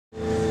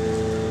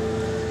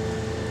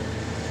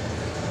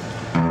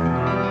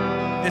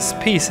this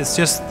piece is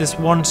just this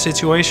one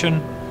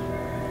situation,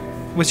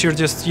 which you're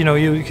just, you know,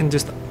 you can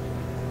just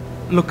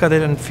look at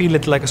it and feel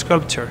it like a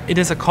sculpture. It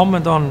is a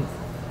comment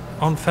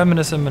on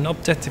feminism and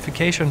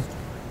objectification.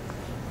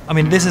 I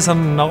mean, this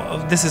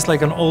is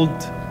like an old.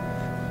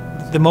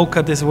 The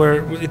MOCAD is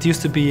where it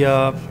used to be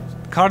a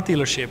car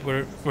dealership,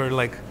 where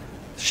like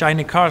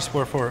shiny cars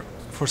were for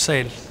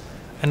sale,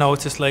 and now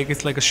it's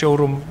like a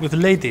showroom with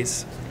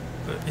ladies,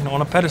 you know,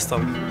 on a pedestal,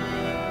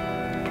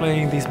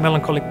 playing these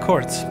melancholic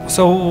chords.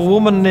 So,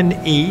 Woman in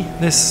E,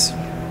 this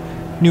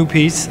new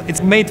piece,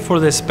 it's made for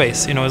this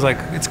space. You know,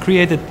 it's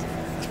created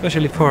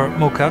especially for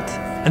MOCAD.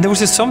 And there was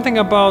just something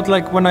about,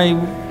 like, when I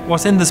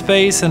was in the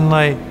space and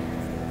I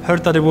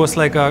heard that it was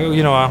like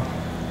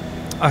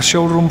a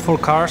showroom for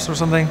cars or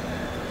something.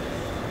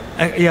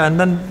 Yeah, and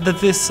then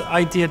this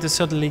idea just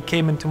suddenly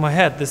came into my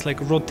head, this like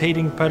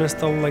rotating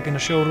pedestal like in a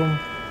showroom,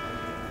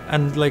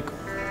 and like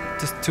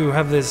just to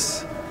have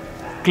this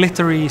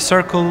glittery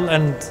circle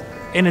and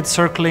in it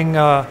circling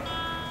a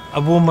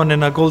woman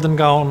in a golden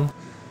gown.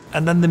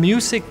 And then the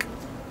music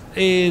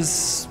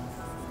is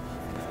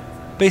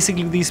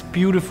basically this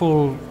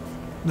beautiful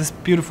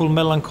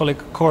melancholic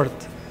chord,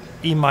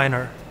 E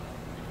minor.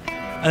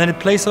 And then it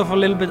plays off a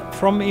little bit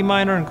from E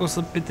minor and goes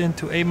a bit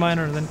into A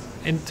minor and then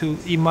into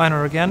E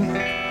minor again.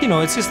 You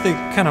know, it's just the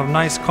kind of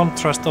nice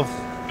contrast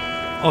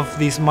of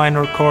these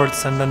minor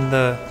chords and then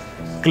the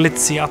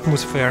glitzy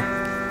atmosphere.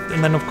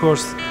 And then of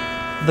course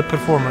the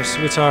performers,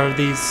 which are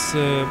these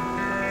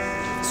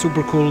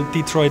super cool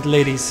Detroit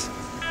ladies.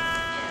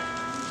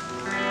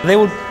 They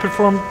will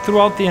perform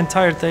throughout the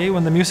entire day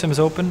when the museum is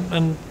open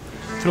and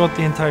throughout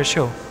the entire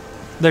show.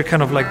 They're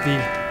kind of like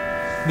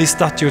the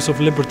statues of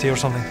liberty or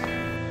something.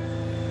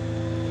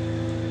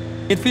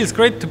 It feels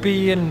great to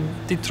be in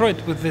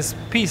Detroit with this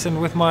piece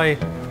and with my,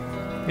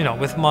 you know,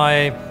 with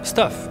my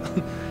stuff,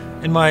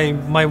 in my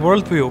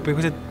worldview,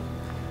 because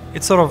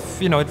it sort of,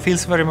 you know, it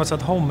feels very much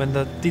at home in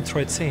the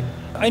Detroit scene.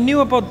 I knew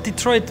about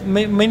Detroit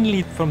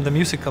mainly from the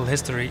musical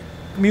history,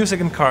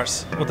 music and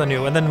cars, what I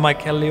knew, and then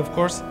Mike Kelly, of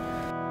course.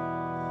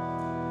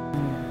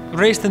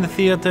 Raised in the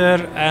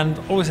theater and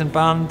always in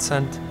bands,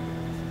 and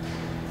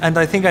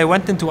I think I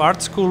went into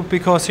art school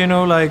because, you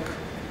know, like,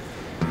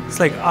 it's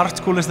like art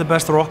school is the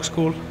best rock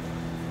school.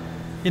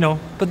 You know,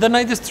 but then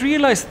I just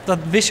realized that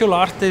visual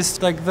art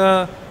is like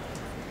the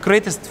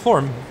greatest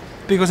form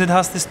because it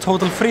has this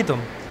total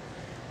freedom.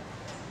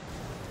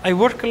 I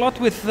work a lot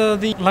with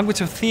the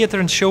language of theater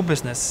and show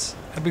business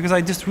because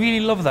I just really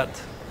love that.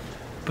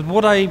 But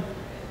what I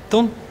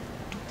don't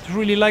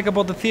really like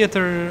about the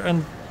theater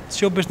and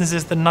show business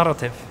is the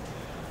narrative.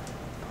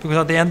 Because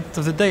at the end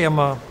of the day, I'm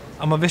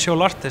a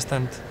visual artist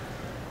and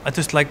I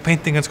just like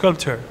painting and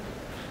sculpture.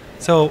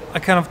 So I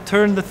kind of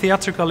turned the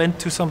theatrical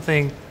into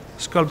something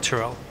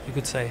sculptural, you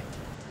could say.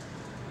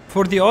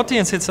 For the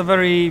audience, it's a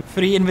very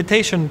free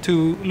invitation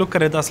to look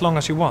at it as long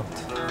as you want.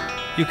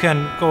 You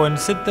can go and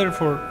sit there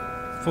for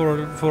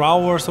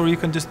hours, or you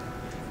can just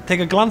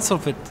take a glance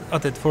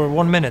at it for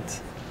 1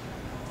 minute.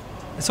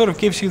 It sort of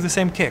gives you the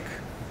same kick.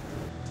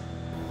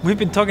 We've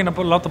been talking a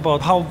lot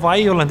about how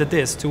violent it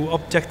is to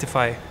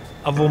objectify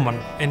a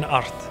woman in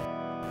art.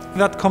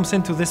 That comes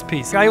into this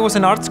piece. I was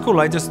in art school,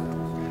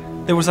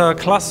 there was a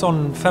class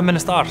on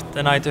feminist art,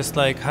 and I just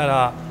like had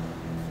a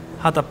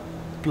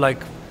like,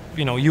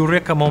 you know,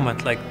 eureka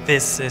moment, like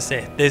this is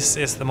it, this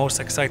is the most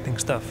exciting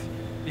stuff.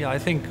 Yeah, I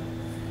think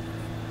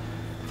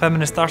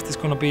feminist art is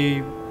going to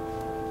be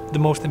the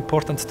most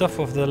important stuff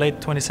of the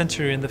late 20th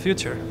century in the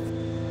future.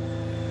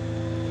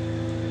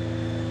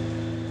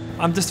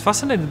 I'm just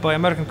fascinated by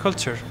American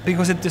culture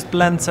because it just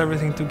blends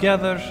everything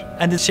together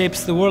and it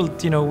shapes the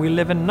world, you know, we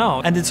live in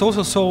now. And it's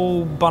also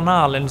so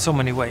banal in so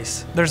many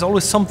ways. There's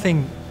always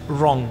something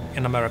wrong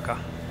in America.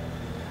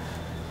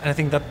 And I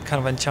think that kind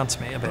of enchants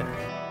me a bit.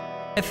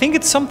 I think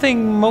it's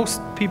something most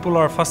people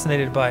are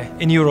fascinated by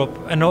in Europe,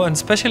 and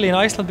especially in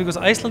Iceland, because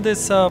Iceland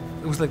is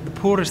it was like the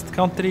poorest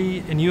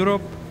country in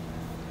Europe,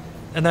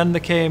 and then there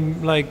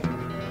came like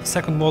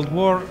Second World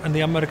War and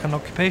the American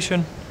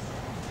occupation,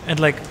 and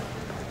like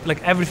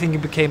everything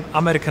became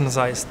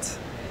Americanized,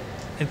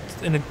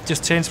 and it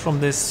just changed from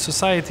this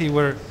society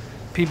where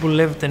people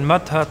lived in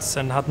mud huts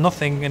and had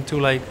nothing into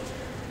like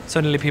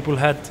suddenly people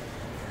had,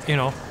 you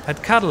know,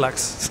 had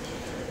Cadillacs.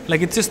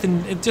 Like it's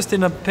just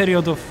in a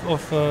period of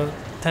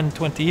 10,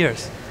 20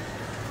 years.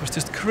 It was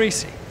just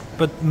crazy.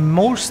 But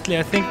mostly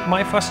I think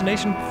my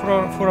fascination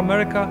for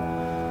America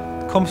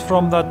comes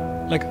from that,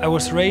 like, I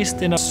was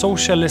raised in a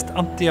socialist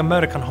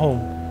anti-American home.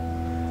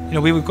 You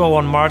know, we would go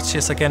on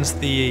marches against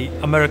the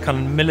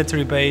American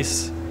military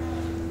base,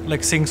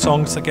 like sing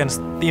songs against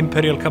the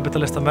imperial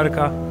capitalist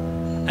America.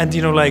 And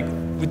you know, like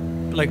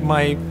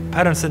my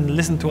parents didn't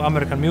listen to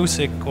American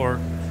music, or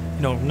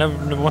you know,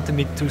 never wanted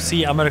me to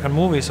see American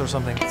movies or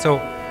something. So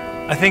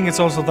I think it's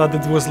also that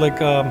it was like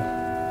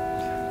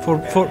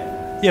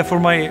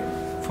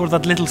for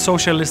that little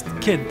socialist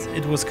kid,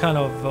 it was kind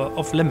of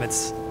off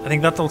limits. I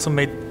think that also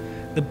made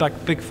the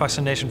big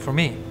fascination for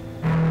me.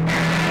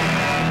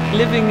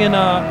 Living in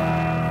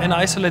an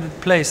isolated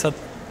place that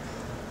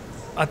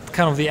at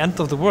kind of the end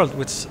of the world,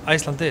 which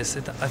Iceland is,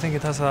 I think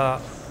it has a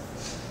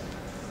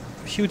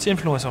huge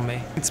influence on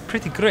me. It's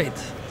pretty great.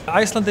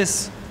 Iceland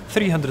is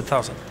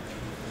 300,000.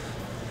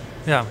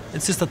 Yeah,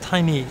 it's just a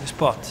tiny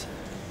spot.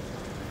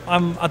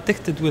 I'm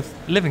addicted with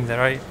living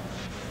there. I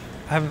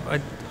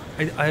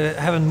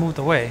haven't moved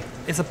away.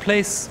 It's a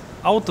place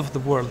out of the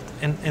world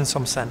in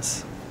some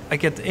sense. I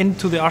get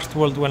into the art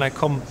world when I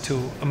come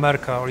to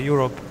America or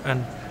Europe,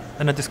 and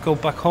then I just go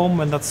back home,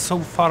 and that's so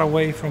far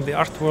away from the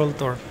art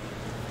world or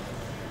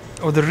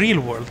the real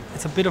world.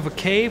 It's a bit of a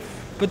cave,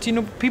 but you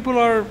know, people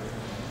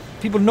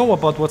know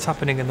about what's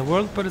happening in the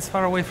world, but it's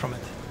far away from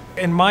it.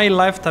 In my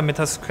lifetime, it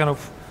has kind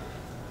of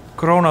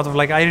grown out of,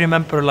 like, I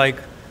remember like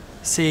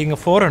seeing a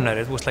foreigner.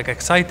 It was like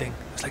exciting.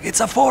 It's like, it's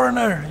a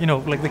foreigner, you know,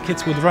 like the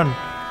kids would run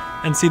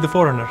and see the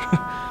foreigner.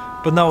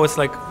 But now it's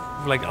like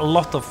a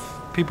lot of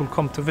people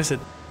come to visit.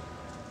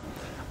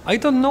 I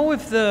don't know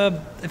if the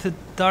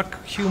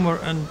dark humor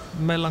and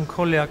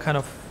melancholia kind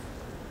of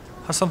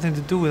has something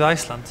to do with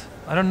Iceland.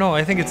 I don't know.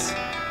 I think it's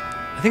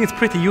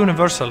pretty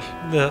universal,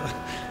 the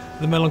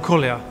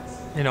melancholia,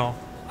 you know.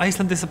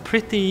 Iceland is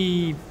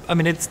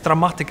it's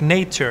dramatic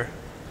nature,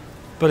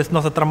 but it's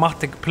not a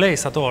dramatic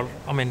place at all.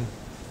 I mean,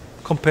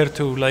 compared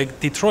to like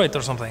Detroit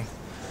or something,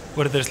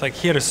 where there's like,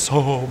 here is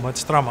so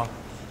much drama.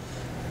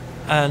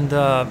 And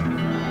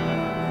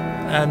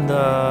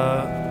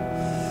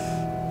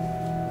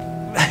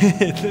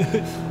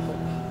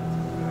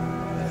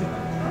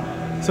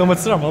so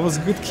much drama. That was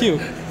a good cue.